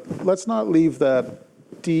 but let's not leave that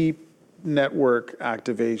deep network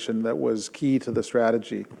activation that was key to the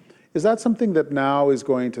strategy. Is that something that now is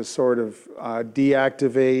going to sort of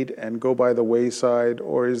deactivate and go by the wayside,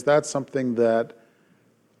 or is that something that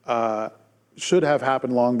should have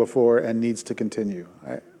happened long before and needs to continue?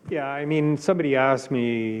 Yeah, I mean, somebody asked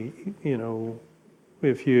me,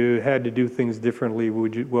 if you had to do things differently,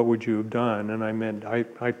 what would you have done? And I meant,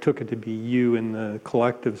 I took it to be you in the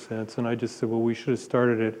collective sense, and I just said, well, we should have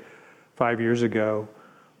started it 5 years ago.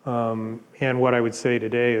 And what I would say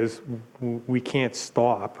today is we can't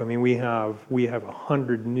stop. I mean, we have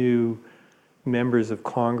 100 new members of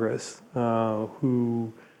Congress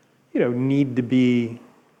who, need to be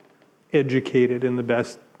educated in the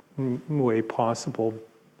best way possible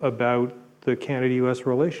about the Canada-U.S.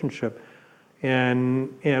 relationship.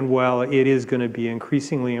 And while it is going to be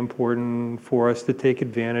increasingly important for us to take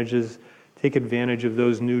advantage of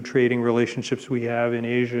those new trading relationships we have in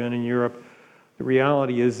Asia and in Europe, the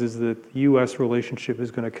reality is that the U.S. relationship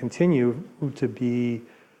is going to continue to be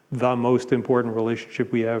the most important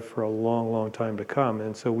relationship we have for a long, long time to come.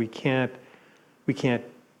 And so we can't take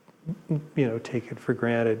it for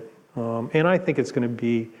granted. And I think it's going to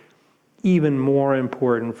be even more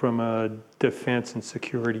important from a defense and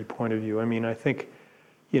security point of view. I mean, I think,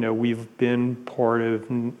 we've been part of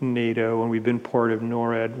NATO and we've been part of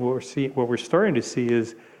NORAD. What we're starting to see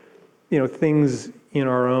is, things in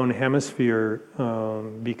our own hemisphere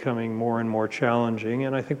becoming more and more challenging.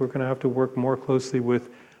 And I think we're going to have to work more closely with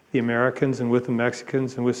the Americans and with the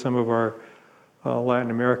Mexicans and with some of our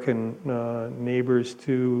Latin American neighbors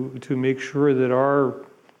to make sure that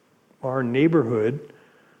our neighborhood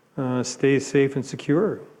stays safe and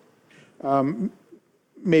secure.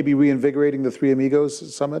 Maybe reinvigorating the Three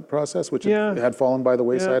Amigos summit process, which had fallen by the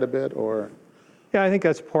wayside a bit, or? Yeah, I think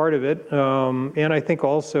that's part of it. And I think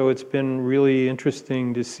also it's been really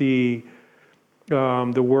interesting to see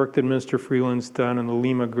the work that Minister Freeland's done in the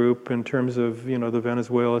Lima Group in terms of, the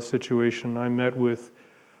Venezuela situation. I met with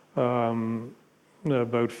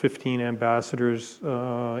about 15 ambassadors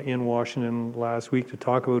in Washington last week to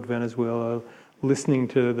talk about Venezuela, listening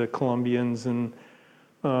to the Colombians and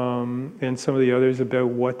some of the others about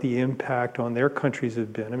what the impact on their countries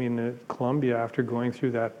have been. I mean, Colombia, after going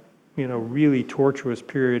through that, really tortuous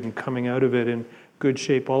period and coming out of it in good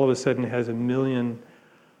shape, all of a sudden has 1 million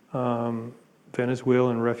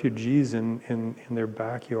Venezuelan refugees in their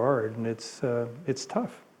backyard, and it's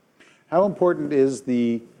tough. How important is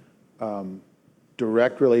the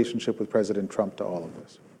direct relationship with President Trump to all of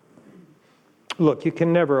this? Look, you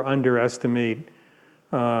can never underestimate,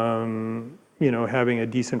 having a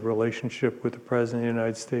decent relationship with the President of the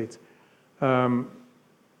United States.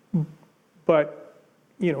 But,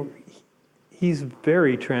 he's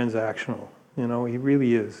very transactional. He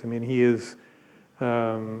really is. I mean, he is,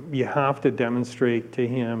 you have to demonstrate to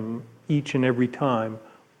him each and every time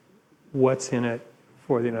what's in it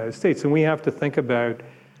for the United States. And we have to think about,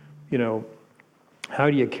 how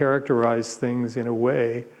do you characterize things in a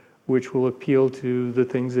way which will appeal to the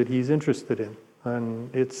things that he's interested in? And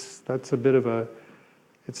it's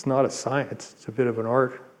not a science, it's a bit of an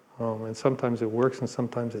art. And sometimes it works and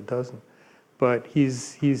sometimes it doesn't. But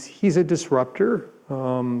he's a disruptor.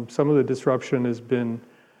 Some of the disruption has been,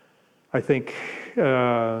 I think,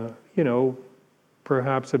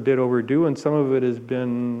 perhaps a bit overdue, and some of it has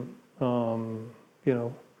been, the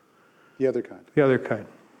other kind. The other kind.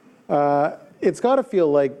 It's got to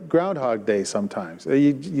feel like Groundhog Day sometimes.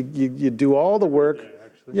 You do all the work.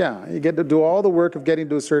 Yeah, you get to do all the work of getting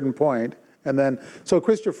to a certain point, and then so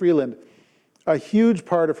Chrystia Freeland, a huge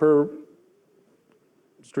part of her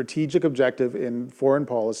strategic objective in foreign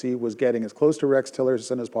policy was getting as close to Rex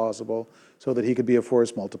Tillerson as possible so that he could be a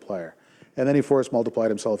force multiplier. And then he force multiplied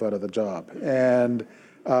himself out of the job. And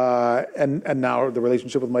now the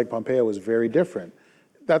relationship with Mike Pompeo is very different.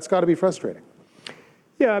 That's got to be frustrating.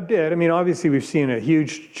 Yeah, a bit. I mean, obviously we've seen a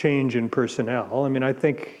huge change in personnel. I mean, I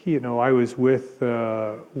think, I was with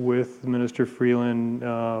Minister Freeland,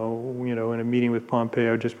 in a meeting with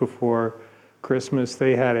Pompeo just before Christmas.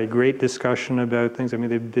 They had a great discussion about things. I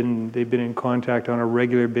mean, they've been in contact on a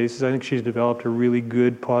regular basis. I think she's developed a really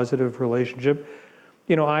good, positive relationship.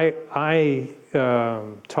 I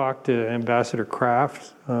talk to Ambassador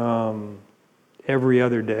Kraft every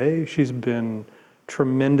other day. She's been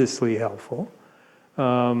tremendously helpful.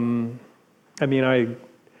 I mean,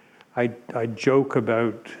 I joke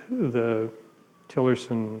about the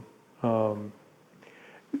Tillerson.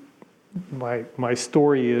 My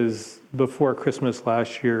story is before Christmas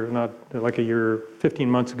last year, not like 15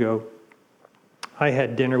 months ago, I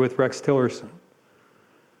had dinner with Rex Tillerson.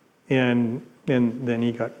 And then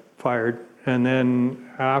he got fired. And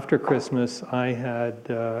then after Christmas, I had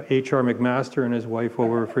H.R. McMaster and his wife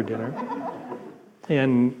over for dinner.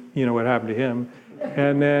 And what happened to him.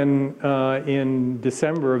 And then in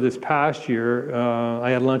December of this past year, I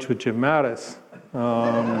had lunch with Jim Mattis.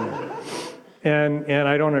 And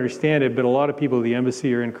I don't understand it, but a lot of people at the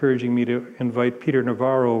embassy are encouraging me to invite Peter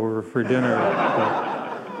Navarro over for dinner.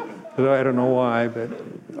 But I don't know why, but...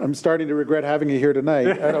 I'm starting to regret having you here tonight.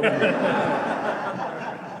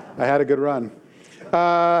 I had a good run.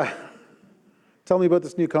 Tell me about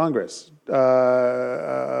this new Congress.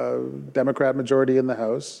 Democrat majority in the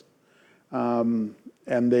House.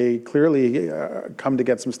 and they clearly come to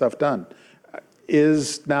get some stuff done.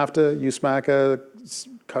 Is NAFTA, USMACA,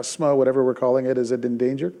 CUSMA, whatever we're calling it, is it in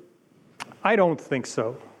danger? I don't think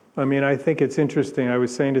so. I mean, I think it's interesting. I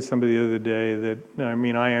was saying to somebody the other day that, I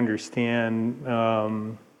mean, I understand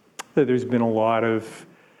that there's been a lot of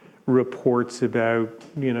reports about,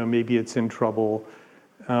 maybe it's in trouble.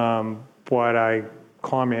 But I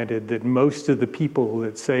commented that most of the people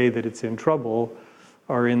that say that it's in trouble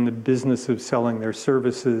are in the business of selling their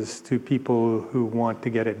services to people who want to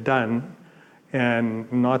get it done.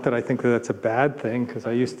 And not that I think that that's a bad thing, because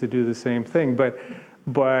I used to do the same thing, but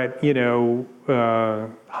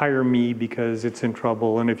hire me because it's in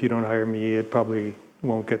trouble, and if you don't hire me, it probably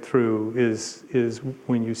won't get through, is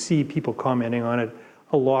when you see people commenting on it,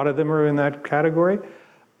 a lot of them are in that category.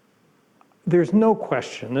 There's no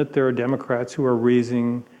question that there are Democrats who are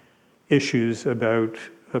raising issues about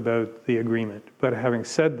the agreement. But having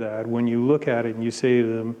said that, when you look at it and you say to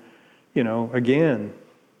them, again,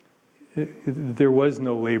 there was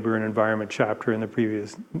no labor and environment chapter in the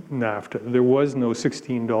previous NAFTA. There was no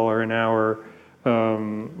 $16 an hour,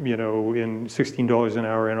 in $16 an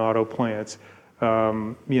hour in auto plants.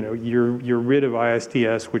 You're rid of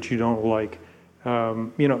ISDS, which you don't like.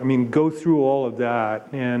 Go through all of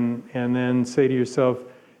that and then say to yourself,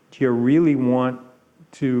 do you really want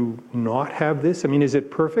to not have this? I mean, is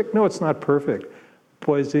it perfect? No, it's not perfect.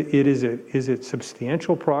 But is it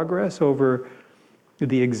substantial progress over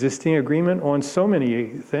the existing agreement on so many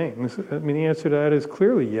things? I mean, the answer to that is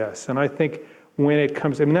clearly yes. And I think when it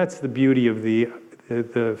comes, that's the beauty of the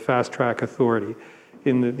fast track authority.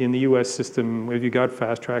 In the U.S. system, if you got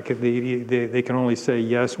fast track, they can only say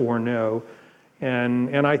yes or no.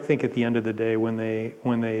 And I think at the end of the day, when they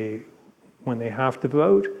have to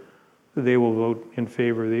vote, they will vote in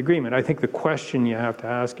favor of the agreement. I think the question you have to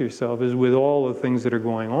ask yourself is, with all the things that are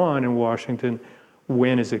going on in Washington,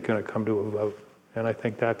 when is it going to come to a vote? And I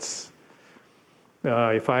think that's,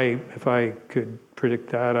 if I could predict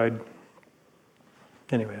that, I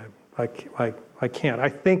can't. I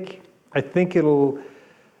think it'll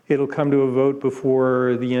come to a vote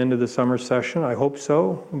before the end of the summer session. I hope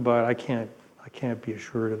so, but I can't be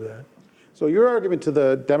assured of that. So your argument to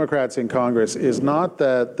the Democrats in Congress is not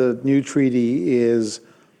that the new treaty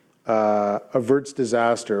averts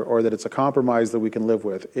disaster or that it's a compromise that we can live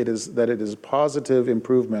with. It is that it is positive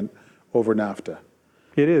improvement over NAFTA.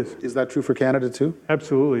 It is. Is that true for Canada too?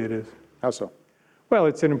 Absolutely it is. How so? Well,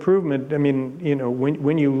 it's an improvement. I mean,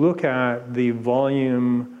 when you look at the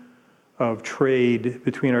volume of trade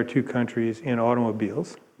between our two countries in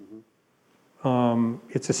automobiles,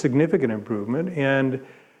 it's a significant improvement. And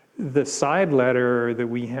the side letter that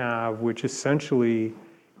we have, which essentially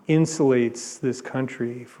insulates this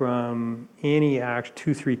country from any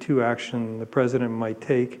 232 action the president might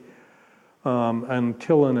take,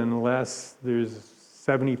 until and unless there's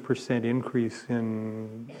 70% increase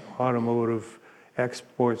in automotive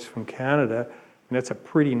exports from Canada, and that's a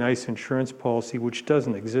pretty nice insurance policy which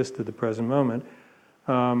doesn't exist at the present moment.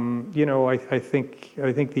 I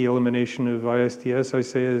think the elimination of ISDS, I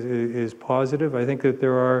say, is positive. I think that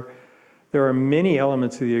there are many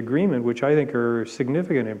elements of the agreement which I think are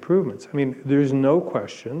significant improvements. I mean, there's no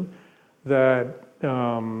question that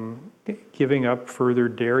giving up further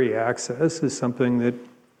dairy access is something that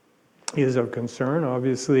is of concern.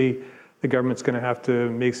 Obviously, the government's going to have to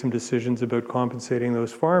make some decisions about compensating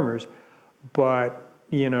those farmers, but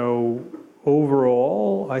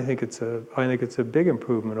overall, I think it's a big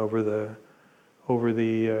improvement over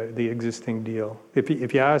the existing deal.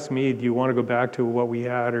 If you ask me, do you want to go back to what we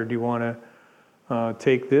had, or do you want to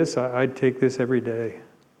take this? I'd take this every day.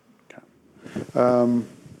 Okay.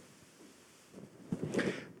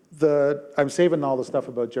 I'm saving all the stuff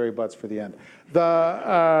about Jerry Butts for the end.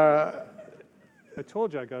 I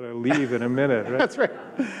told you I got to leave in a minute, right? That's right.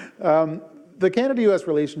 The Canada-U.S.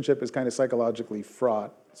 relationship is kind of psychologically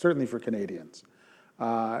fraught, certainly for Canadians.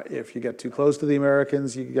 If you get too close to the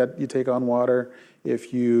Americans, you take on water.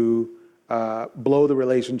 If you blow the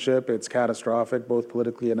relationship, it's catastrophic, both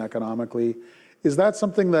politically and economically. Is that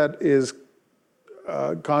something that is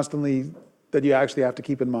constantly, that you actually have to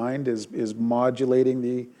keep in mind, is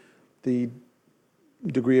modulating the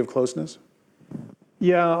degree of closeness?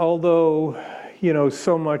 Yeah, although,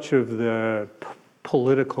 so much of the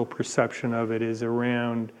political perception of it is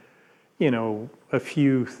around, a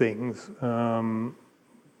few things.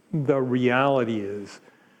 The reality is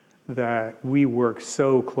that we work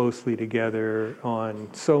so closely together on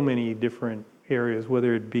so many different areas,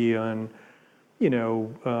 whether it be on,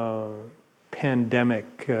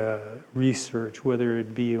 pandemic research, whether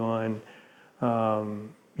it be on,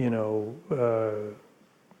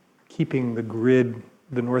 keeping the grid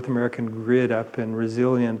the North American grid up and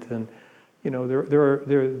resilient, and the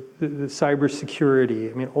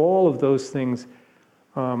cybersecurity. I mean, all of those things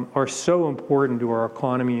are so important to our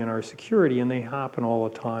economy and our security, and they happen all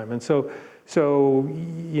the time. And so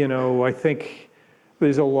I think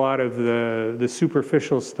there's a lot of the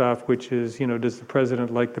superficial stuff, which is, does the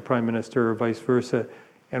president like the prime minister or vice versa?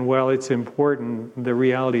 And while it's important, the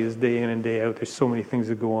reality is day in and day out, there's so many things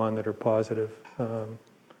that go on that are positive.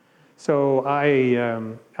 So I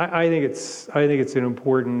think it's an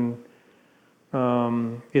important.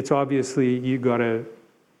 It's obviously you got to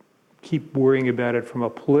keep worrying about it from a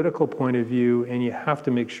political point of view, and you have to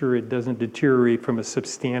make sure it doesn't deteriorate from a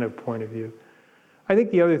substantive point of view. I think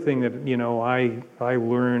the other thing that I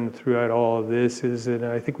learned throughout all of this is that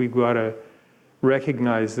I think we've got to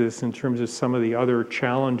recognize this in terms of some of the other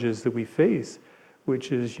challenges that we face,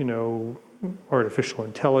 which is artificial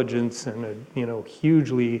intelligence and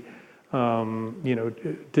hugely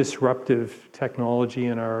disruptive technology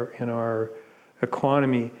in our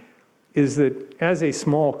economy. Is that as a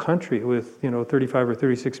small country with 35 or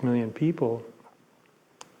 36 million people,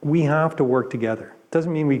 we have to work together.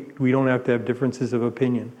 Doesn't mean we don't have to have differences of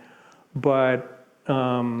opinion, but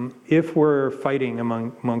if we're fighting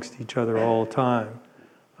amongst each other all the time,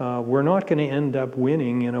 we're not going to end up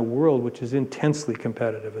winning in a world which is intensely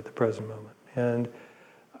competitive at the present moment. And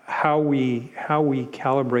how we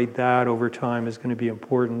calibrate that over time is going to be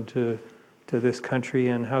important to this country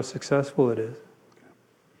and how successful it is.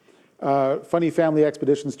 Funny family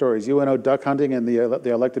expedition stories. You went out duck hunting and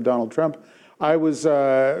the elected Donald Trump. I was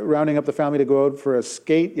rounding up the family to go out for a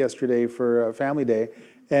skate yesterday for Family Day,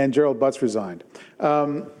 and Gerald Butts resigned,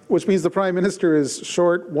 which means the Prime Minister is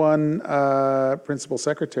short one principal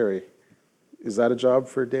secretary. Is that a job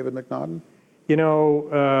for David McNaughton?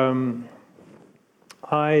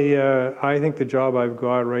 I think the job I've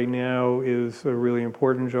got right now is a really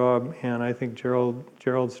important job, and I think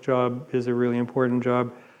Gerald's job is a really important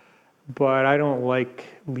job. But I don't like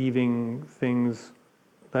leaving things.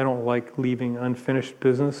 I don't like leaving unfinished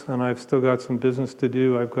business, and I've still got some business to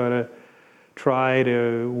do. I've got to try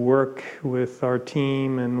to work with our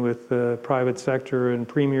team and with the private sector and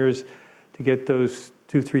premiers to get those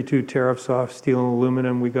 232 tariffs off steel and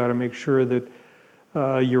aluminum. We got to make sure that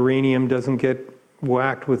uranium doesn't get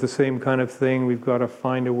whacked with the same kind of thing. We've got to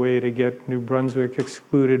find a way to get New Brunswick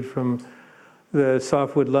excluded from the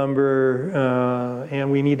softwood lumber, and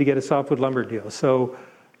we need to get a softwood lumber deal. So,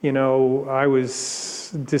 I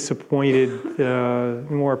was disappointed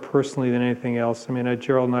more personally than anything else. I mean,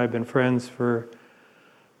 Gerald and I have been friends for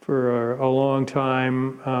a long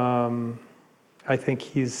time. I think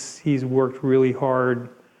he's worked really hard.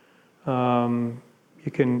 You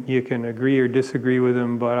can agree or disagree with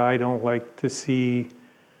him, but I don't like to see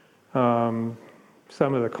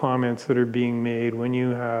some of the comments that are being made when you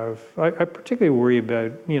have. I particularly worry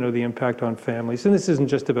about the impact on families, and this isn't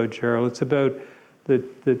just about Gerald. It's about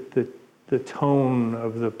the tone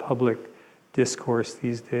of the public discourse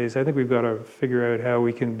these days. I think we've got to figure out how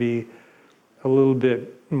we can be a little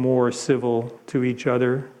bit more civil to each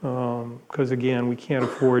other, because again, we can't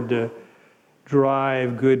afford to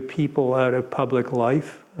drive good people out of public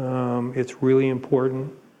life. It's really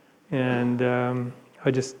important, and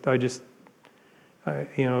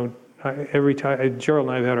every time Gerald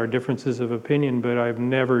and I have had our differences of opinion, but I've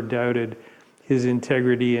never doubted his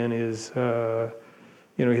integrity and his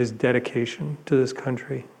dedication to this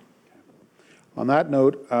country. On that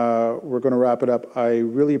note, we're going to wrap it up. I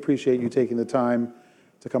really appreciate you taking the time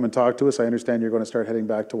to come and talk to us. I understand you're going to start heading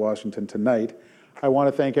back to Washington tonight. I want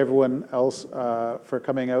to thank everyone else for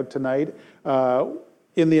coming out tonight.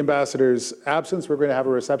 In the ambassador's absence, we're going to have a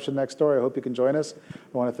reception next door. I hope you can join us.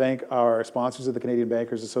 I want to thank our sponsors of the Canadian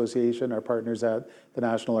Bankers Association, our partners at the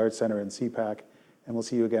National Arts Centre and CPAC, and we'll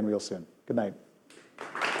see you again real soon. Good night.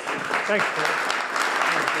 Thanks.